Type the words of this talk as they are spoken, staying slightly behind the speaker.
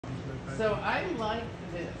So I like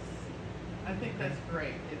this. I think that's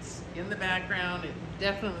great. It's in the background. It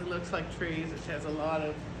definitely looks like trees. It has a lot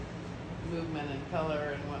of movement and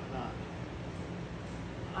color and whatnot.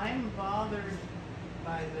 I'm bothered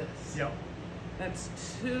by this. Yep. That's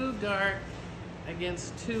too dark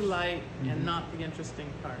against too light and not the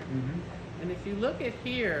interesting part. And if you look at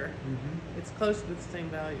here, it's close to the same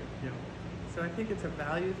value. Yep. So I think it's a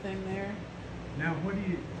value thing there. Now, what do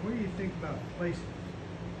you think about placement?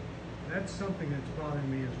 That's something that's bothering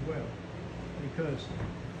me as well, because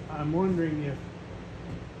I'm wondering if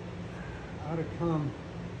I ought to come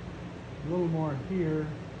a little more here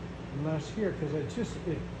and less here, because it's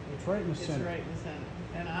right in the center. It's right in the center.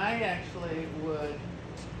 And I actually would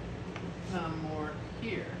come more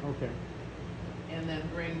here. Okay. And then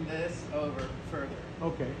bring this over further.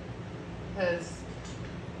 Okay.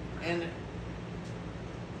 And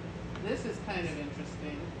this is kind of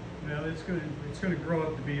interesting. Well, it's gonna grow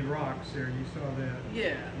up to be rocks there. You saw that.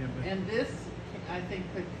 Yeah. And this, I think,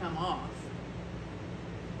 could come off.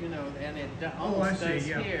 You know, and it almost does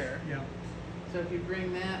here. Yeah. So if you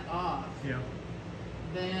bring that off,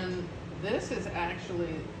 then this is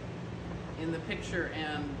actually, in the picture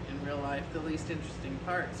and in real life, the least interesting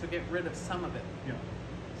part. So get rid of some of it. Yeah.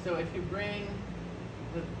 So if you bring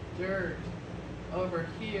the dirt over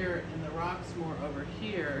here and the rocks more over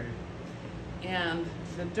here, and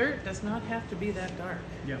the dirt does not have to be that dark.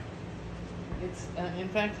 Yeah. It's in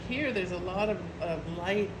fact here there's a lot of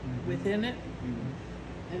light within it,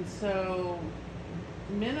 and so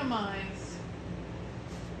minimize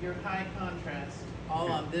your high contrast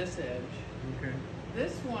all on this edge. Okay.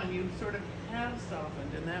 This one you sort of have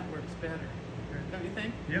softened, and that works better. Okay. Don't you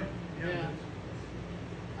think? Yep. Yeah.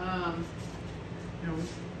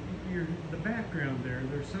 You know, the background there,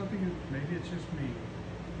 there's something, maybe it's just me,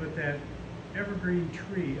 but that evergreen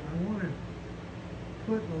tree, I want to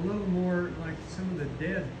put a little more like some of the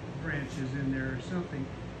dead branches in there or something,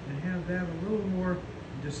 and have that a little more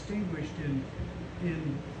distinguished in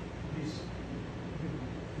these,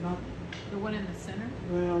 not... The one in the center?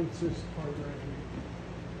 Well, it's this part right here.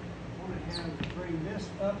 I want to bring this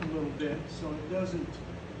up a little bit so it doesn't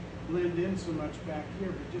blend in so much back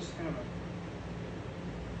here, but just have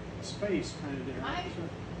a space kind of there.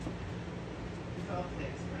 It's all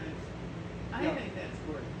fixed, right? I think that's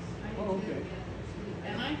gorgeous. Oh, okay.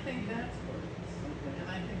 And I think that's gorgeous. Okay. And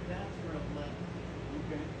I think that's real lit.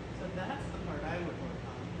 Okay. So that's the part I would work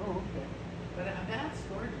on. Oh, okay. But that's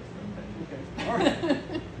gorgeous. Okay. All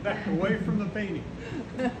right. Back away from the painting.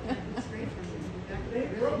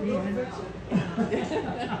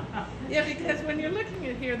 Yeah, because when you're looking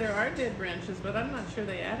at here, there are dead branches, but I'm not sure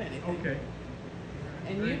they add anything. Okay.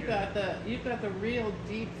 And Very you've got the real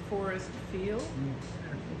deep forest feel.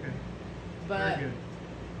 Okay. But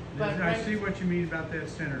very good. I see what you mean about that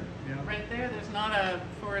center. Yeah. Right there, there's not a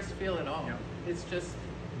forest feel at all. Yeah. It's just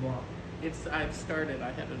Wow. I've started.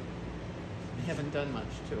 I haven't done much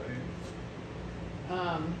to it.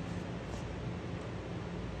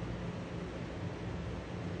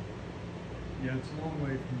 Yeah, it's a long way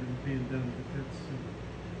from it being done, but that's.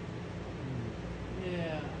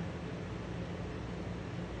 Yeah.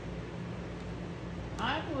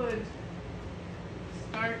 I would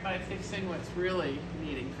start by fixing what's really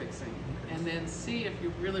needing fixing, and then see if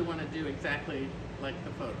you really want to do exactly like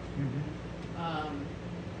the photo.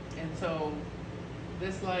 And so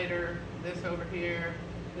this lighter, this over here,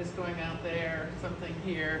 this going out there, something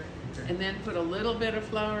here, and then put a little bit of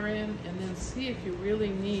flower in, and then see if you really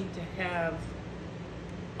need to have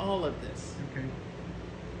all of this. Okay.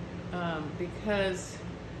 Because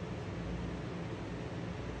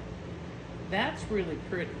that's really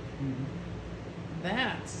pretty.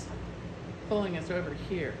 That's pulling us over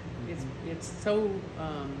here. It's so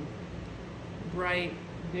bright,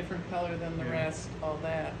 different color than the rest, all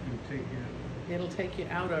that. It'll take you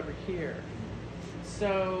out over here.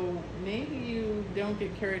 So maybe you don't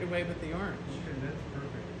get carried away with the orange. Okay, that's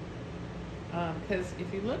perfect. Because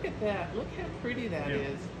if you look at that, look how pretty that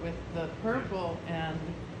is with the purple and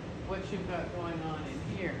what you've got going on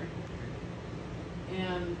in here.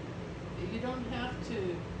 And you don't have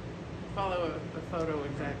to follow a photo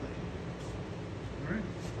exactly. All right.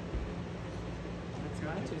 That's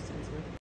my 2 cents worth.